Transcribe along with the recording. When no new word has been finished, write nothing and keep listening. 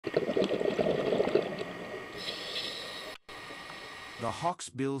The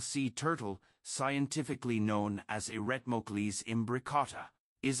hawksbill sea turtle, scientifically known as Eretmochelys imbricata,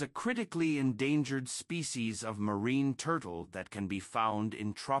 is a critically endangered species of marine turtle that can be found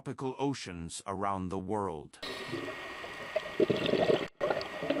in tropical oceans around the world.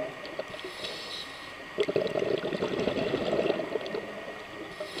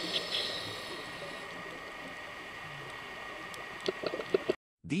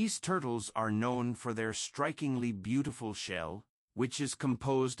 These turtles are known for their strikingly beautiful shell, which is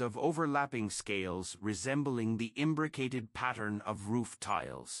composed of overlapping scales resembling the imbricated pattern of roof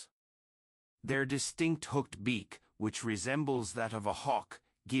tiles. Their distinct hooked beak, which resembles that of a hawk,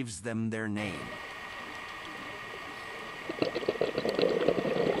 gives them their name.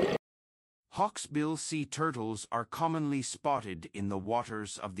 Hawksbill sea turtles are commonly spotted in the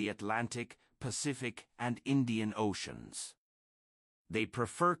waters of the Atlantic, Pacific, and Indian Oceans. They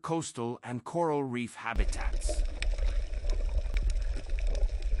prefer coastal and coral reef habitats.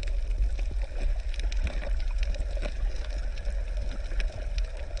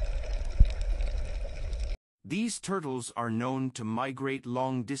 These turtles are known to migrate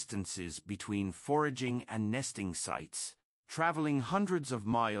long distances between foraging and nesting sites, traveling hundreds of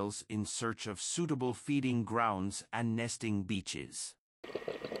miles in search of suitable feeding grounds and nesting beaches.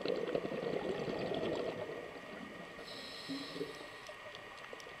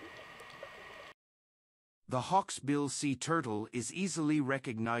 The hawksbill sea turtle is easily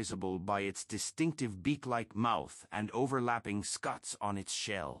recognizable by its distinctive beak-like mouth and overlapping scuts on its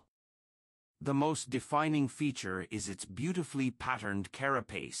shell. The most defining feature is its beautifully patterned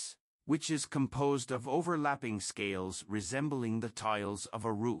carapace, which is composed of overlapping scales resembling the tiles of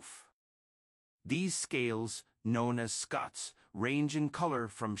a roof. These scales, known as scuts, range in color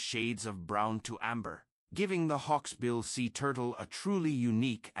from shades of brown to amber, giving the hawksbill sea turtle a truly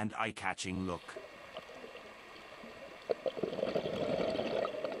unique and eye-catching look.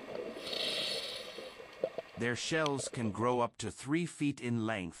 Their shells can grow up to 3 feet in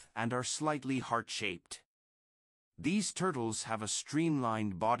length and are slightly heart-shaped. These turtles have a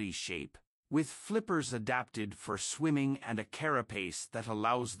streamlined body shape, with flippers adapted for swimming and a carapace that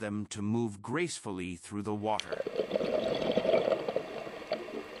allows them to move gracefully through the water.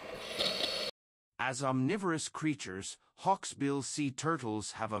 As omnivorous creatures, hawksbill sea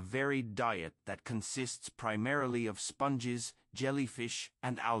turtles have a varied diet that consists primarily of sponges, jellyfish,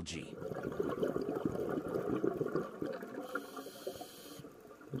 and algae.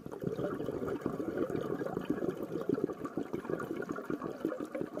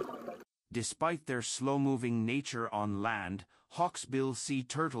 Despite their slow-moving nature on land, hawksbill sea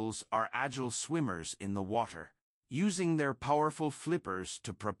turtles are agile swimmers in the water, using their powerful flippers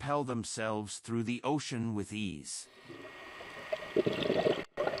to propel themselves through the ocean with ease.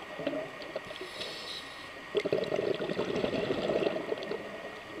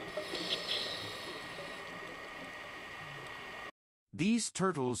 These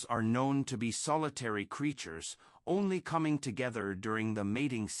turtles are known to be solitary creatures, only coming together during the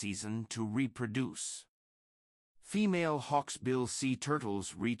mating season to reproduce. Female hawksbill sea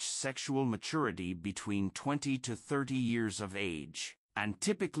turtles reach sexual maturity between 20 to 30 years of age, and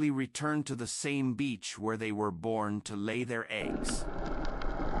typically return to the same beach where they were born to lay their eggs.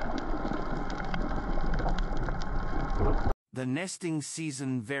 The nesting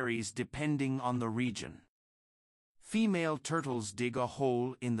season varies depending on the region. Female turtles dig a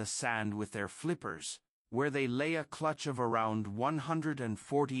hole in the sand with their flippers, where they lay a clutch of around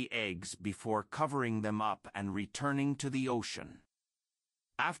 140 eggs before covering them up and returning to the ocean.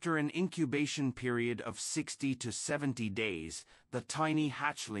 After an incubation period of 60 to 70 days, the tiny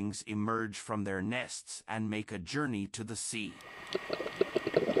hatchlings emerge from their nests and make a journey to the sea.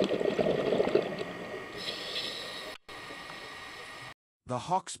 The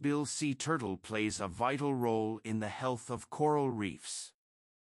hawksbill sea turtle plays a vital role in the health of coral reefs.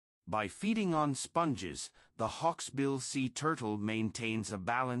 By feeding on sponges, the hawksbill sea turtle maintains a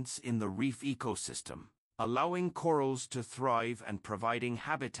balance in the reef ecosystem, allowing corals to thrive and providing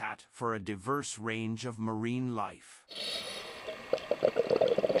habitat for a diverse range of marine life.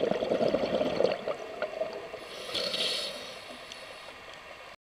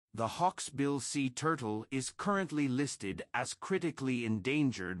 The hawksbill sea turtle is currently listed as critically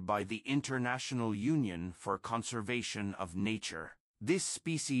endangered by the International Union for Conservation of Nature. This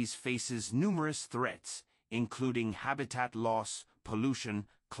species faces numerous threats, including habitat loss, pollution,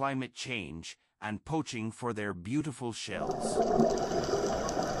 climate change, and poaching for their beautiful shells.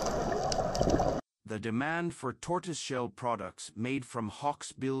 The demand for tortoiseshell products made from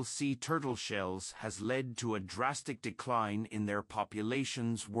hawksbill sea turtle shells has led to a drastic decline in their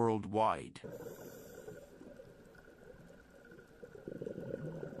populations worldwide.